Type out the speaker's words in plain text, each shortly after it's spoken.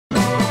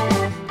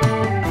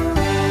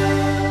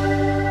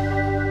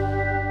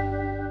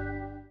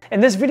In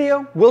this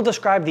video, we'll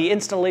describe the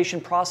installation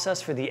process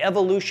for the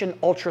Evolution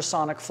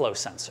ultrasonic flow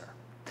sensor.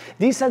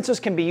 These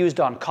sensors can be used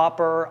on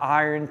copper,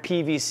 iron,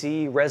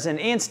 PVC, resin,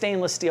 and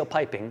stainless steel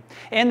piping,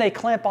 and they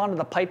clamp onto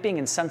the piping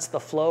and sense the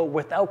flow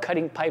without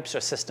cutting pipes or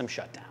system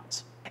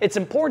shutdowns. It's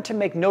important to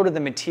make note of the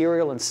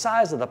material and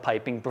size of the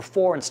piping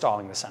before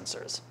installing the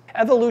sensors.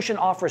 Evolution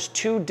offers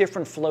two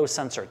different flow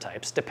sensor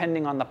types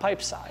depending on the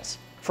pipe size.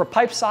 For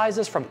pipe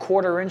sizes from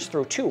 1/4 inch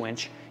through 2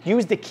 inch,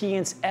 use the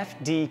Keyence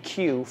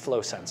FDQ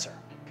flow sensor.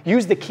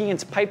 Use the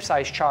Keyence pipe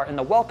size chart in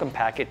the welcome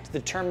packet to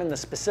determine the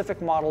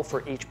specific model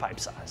for each pipe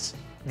size.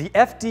 The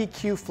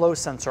FDQ flow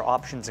sensor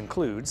options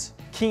includes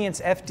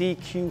Keyence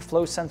FDQ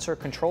flow sensor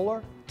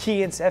controller,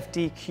 Keyence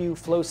FDQ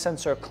flow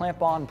sensor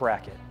clamp-on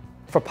bracket.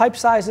 For pipe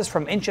sizes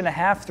from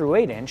 1.5 inch through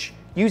 8 inch,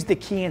 use the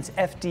Keyence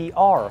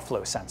FDR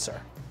flow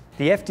sensor.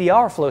 The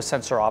FDR flow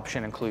sensor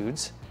option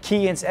includes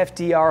Keyence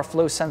FDR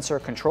flow sensor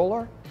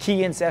controller,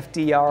 Keyence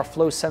FDR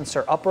flow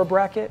sensor upper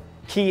bracket,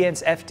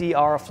 Keyence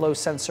FDR flow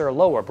sensor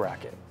lower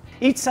bracket.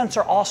 Each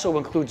sensor also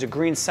includes a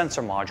green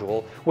sensor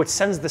module, which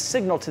sends the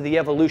signal to the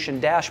Evolution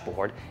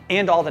dashboard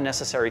and all the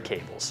necessary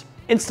cables.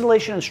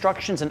 Installation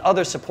instructions and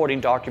other supporting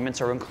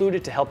documents are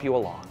included to help you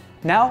along.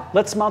 Now,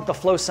 let's mount the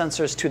flow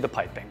sensors to the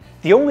piping.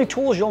 The only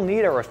tools you'll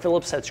need are a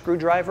Phillips head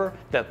screwdriver,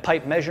 the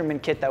pipe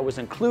measurement kit that was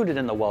included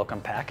in the welcome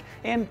pack,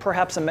 and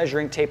perhaps a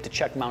measuring tape to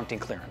check mounting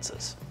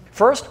clearances.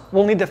 First,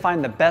 we'll need to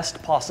find the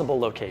best possible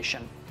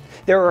location.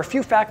 There are a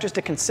few factors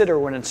to consider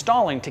when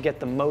installing to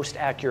get the most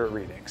accurate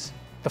readings.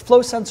 The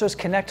flow sensors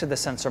connect to the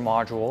sensor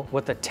module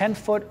with a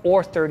 10-foot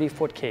or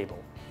 30-foot cable.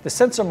 The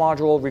sensor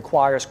module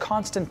requires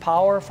constant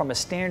power from a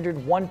standard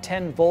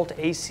 110-volt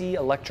AC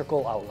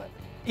electrical outlet.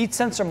 Each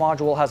sensor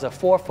module has a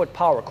 4-foot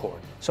power cord,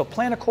 so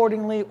plan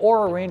accordingly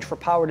or arrange for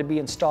power to be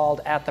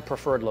installed at the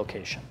preferred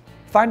location.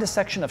 Find a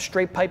section of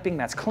straight piping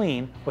that's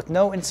clean with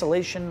no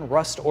insulation,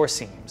 rust, or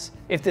seams.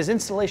 If there's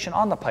insulation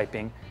on the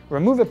piping,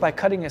 remove it by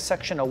cutting a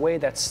section away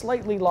that's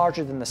slightly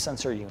larger than the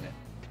sensor unit.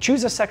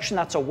 Choose a section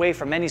that's away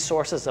from any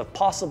sources of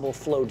possible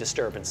flow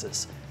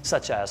disturbances,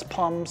 such as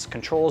pumps,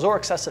 controls, or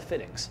excessive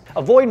fittings.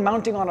 Avoid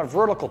mounting on a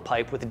vertical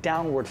pipe with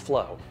downward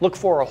flow. Look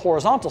for a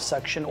horizontal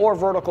section or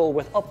vertical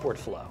with upward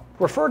flow.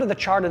 Refer to the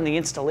chart in the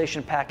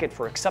installation packet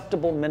for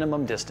acceptable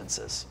minimum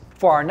distances.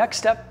 For our next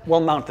step, we'll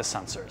mount the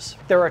sensors.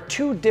 There are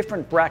two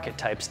different bracket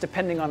types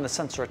depending on the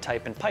sensor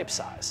type and pipe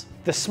size.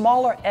 The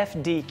smaller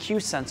FDQ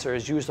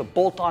sensors use a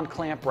bolt-on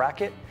clamp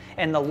bracket,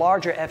 and the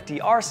larger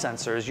FDR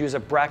sensors use a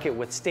bracket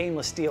with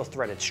stainless steel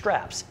threaded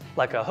straps,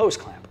 like a hose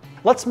clamp.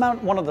 Let's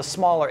mount one of the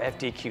smaller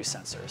FDQ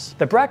sensors.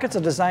 The brackets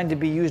are designed to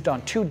be used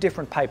on two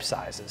different pipe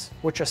sizes,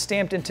 which are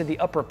stamped into the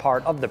upper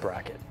part of the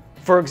bracket.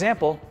 For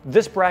example,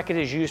 this bracket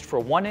is used for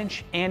 1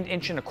 inch and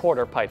 1.25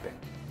 inch piping.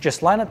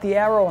 Just line up the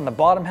arrow on the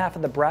bottom half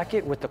of the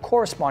bracket with the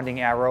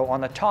corresponding arrow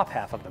on the top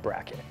half of the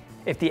bracket.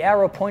 If the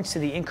arrow points to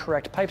the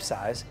incorrect pipe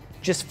size,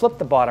 just flip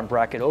the bottom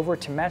bracket over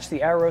to match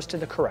the arrows to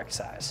the correct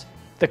size.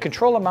 The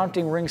controller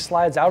mounting ring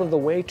slides out of the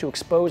way to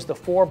expose the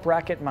 4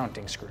 bracket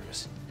mounting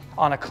screws.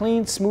 On a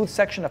clean, smooth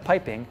section of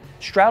piping,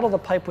 straddle the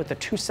pipe with the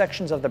 2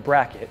 sections of the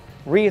bracket,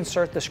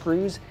 reinsert the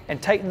screws,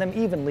 and tighten them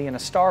evenly in a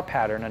star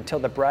pattern until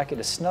the bracket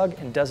is snug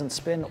and doesn't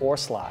spin or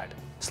slide.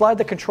 Slide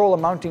the controller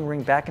mounting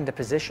ring back into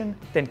position,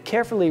 then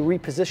carefully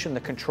reposition the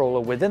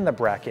controller within the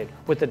bracket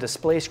with the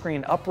display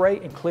screen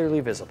upright and clearly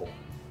visible.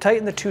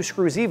 Tighten the 2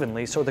 screws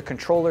evenly so the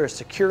controller is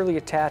securely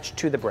attached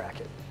to the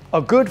bracket.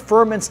 A good,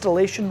 firm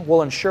installation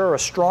will ensure a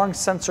strong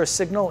sensor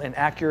signal and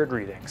accurate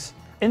readings.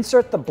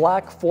 Insert the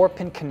black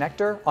 4-pin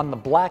connector on the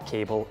black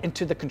cable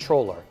into the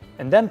controller,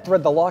 and then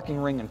thread the locking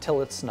ring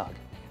until it's snug.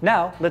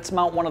 Now, let's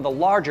mount one of the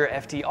larger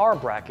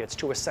FDR brackets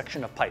to a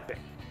section of piping.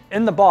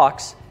 In the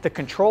box, the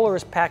controller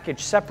is packaged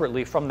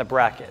separately from the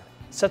bracket.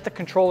 Set the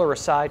controller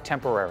aside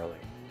temporarily.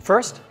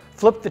 First,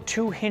 flip the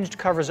 2 hinged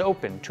covers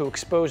open to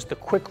expose the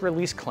quick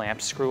release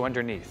clamp screw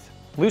underneath.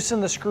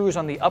 Loosen the screws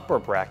on the upper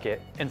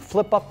bracket and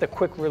flip up the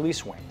quick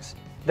release wings.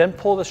 Then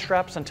pull the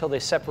straps until they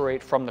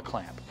separate from the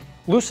clamp.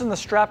 Loosen the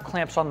strap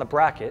clamps on the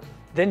bracket,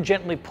 then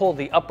gently pull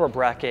the upper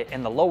bracket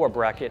and the lower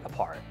bracket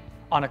apart.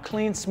 On a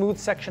clean, smooth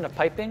section of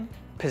piping,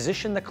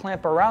 position the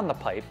clamp around the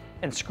pipe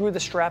and screw the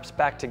straps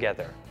back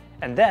together.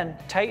 And then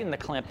tighten the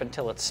clamp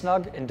until it's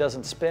snug and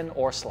doesn't spin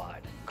or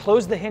slide.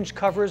 Close the hinge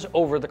covers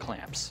over the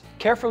clamps.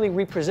 Carefully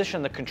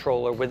reposition the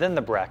controller within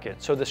the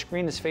bracket so the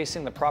screen is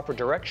facing the proper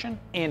direction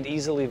and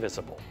easily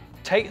visible.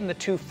 Tighten the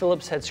 2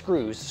 Phillips head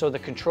screws so the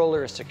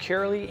controller is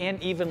securely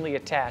and evenly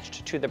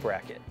attached to the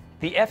bracket.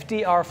 The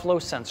FDR flow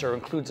sensor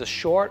includes a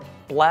short,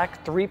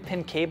 black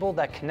 3-pin cable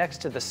that connects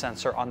to the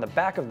sensor on the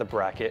back of the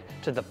bracket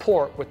to the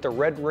port with the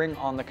red ring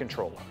on the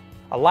controller.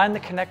 Align the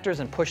connectors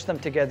and push them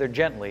together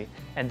gently,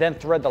 and then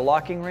thread the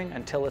locking ring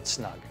until it's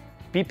snug.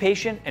 Be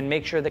patient and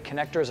make sure the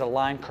connectors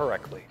align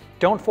correctly.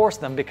 Don't force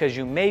them because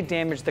you may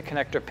damage the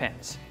connector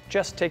pins.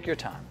 Just take your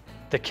time.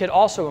 The kit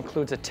also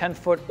includes a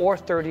 10-foot or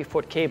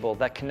 30-foot cable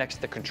that connects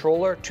the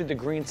controller to the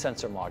green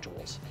sensor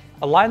modules.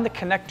 Align the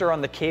connector on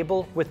the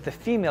cable with the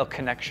female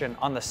connection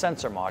on the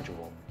sensor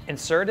module.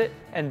 Insert it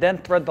and then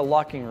thread the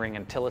locking ring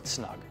until it's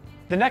snug.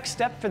 The next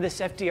step for this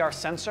FDR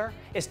sensor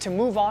is to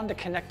move on to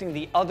connecting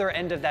the other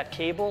end of that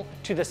cable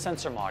to the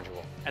sensor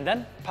module, and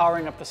then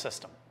powering up the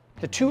system.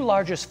 The two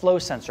largest flow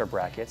sensor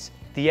brackets,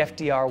 the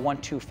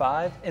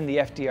FDR125 and the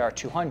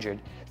FDR200,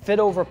 fit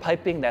over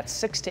piping that's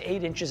 6 to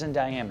 8 inches in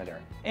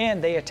diameter,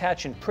 and they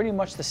attach in pretty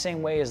much the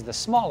same way as the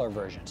smaller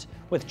versions,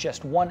 with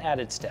just one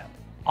added step.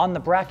 On the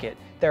bracket,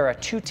 there are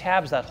 2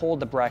 tabs that hold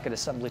the bracket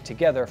assembly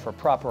together for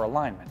proper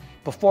alignment.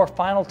 Before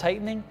final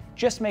tightening,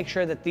 just make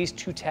sure that these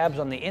 2 tabs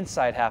on the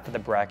inside half of the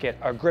bracket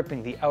are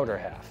gripping the outer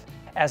half.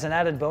 As an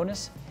added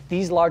bonus,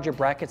 these larger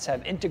brackets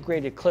have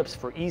integrated clips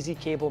for easy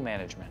cable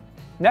management.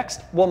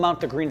 Next, we'll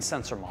mount the green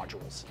sensor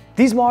modules.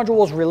 These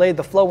modules relay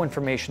the flow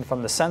information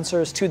from the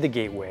sensors to the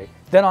gateway,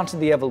 then onto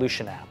the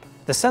Evolution app.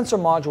 The sensor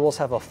modules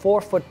have a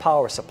 4-foot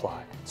power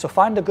supply, so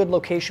find a good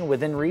location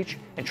within reach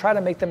and try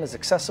to make them as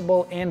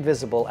accessible and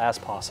visible as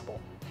possible.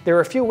 There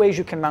are a few ways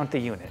you can mount the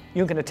unit.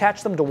 You can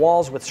attach them to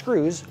walls with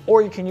screws,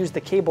 or you can use the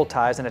cable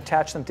ties and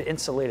attach them to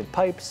insulated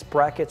pipes,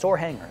 brackets, or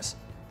hangers.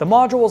 The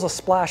modules are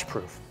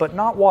splash-proof, but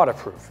not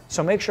waterproof,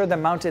 so make sure they're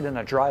mounted in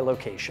a dry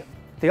location.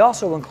 They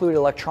also include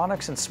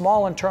electronics and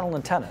small internal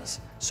antennas,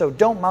 so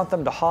don't mount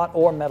them to hot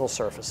or metal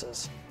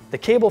surfaces. The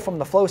cable from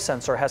the flow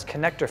sensor has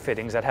connector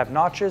fittings that have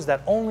notches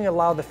that only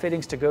allow the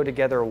fittings to go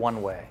together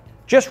one way.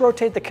 Just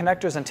rotate the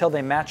connectors until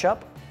they match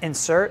up,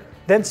 insert,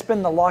 then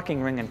spin the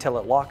locking ring until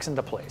it locks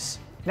into place.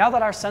 Now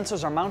that our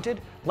sensors are mounted,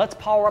 let's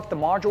power up the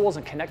modules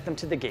and connect them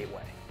to the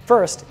gateway.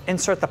 First,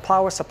 insert the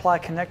power supply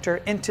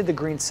connector into the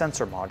green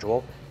sensor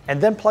module,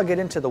 and then plug it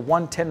into the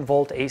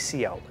 110-volt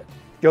AC outlet.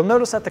 You'll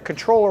notice that the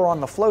controller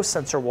on the flow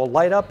sensor will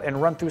light up and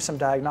run through some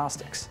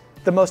diagnostics.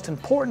 The most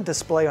important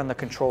display on the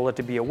controller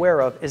to be aware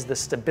of is the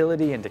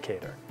stability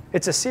indicator.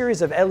 It's a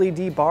series of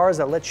LED bars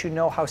that lets you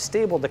know how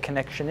stable the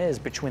connection is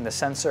between the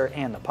sensor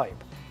and the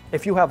pipe.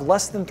 If you have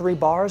less than 3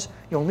 bars,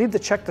 you'll need to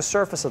check the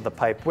surface of the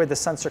pipe where the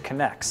sensor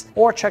connects,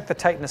 or check the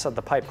tightness of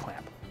the pipe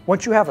clamp.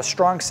 Once you have a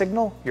strong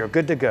signal, you're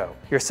good to go.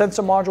 Your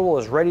sensor module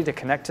is ready to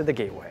connect to the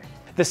gateway.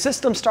 The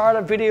system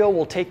startup video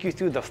will take you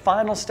through the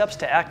final steps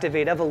to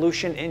activate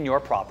Evolution in your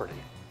property.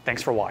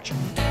 Thanks for watching.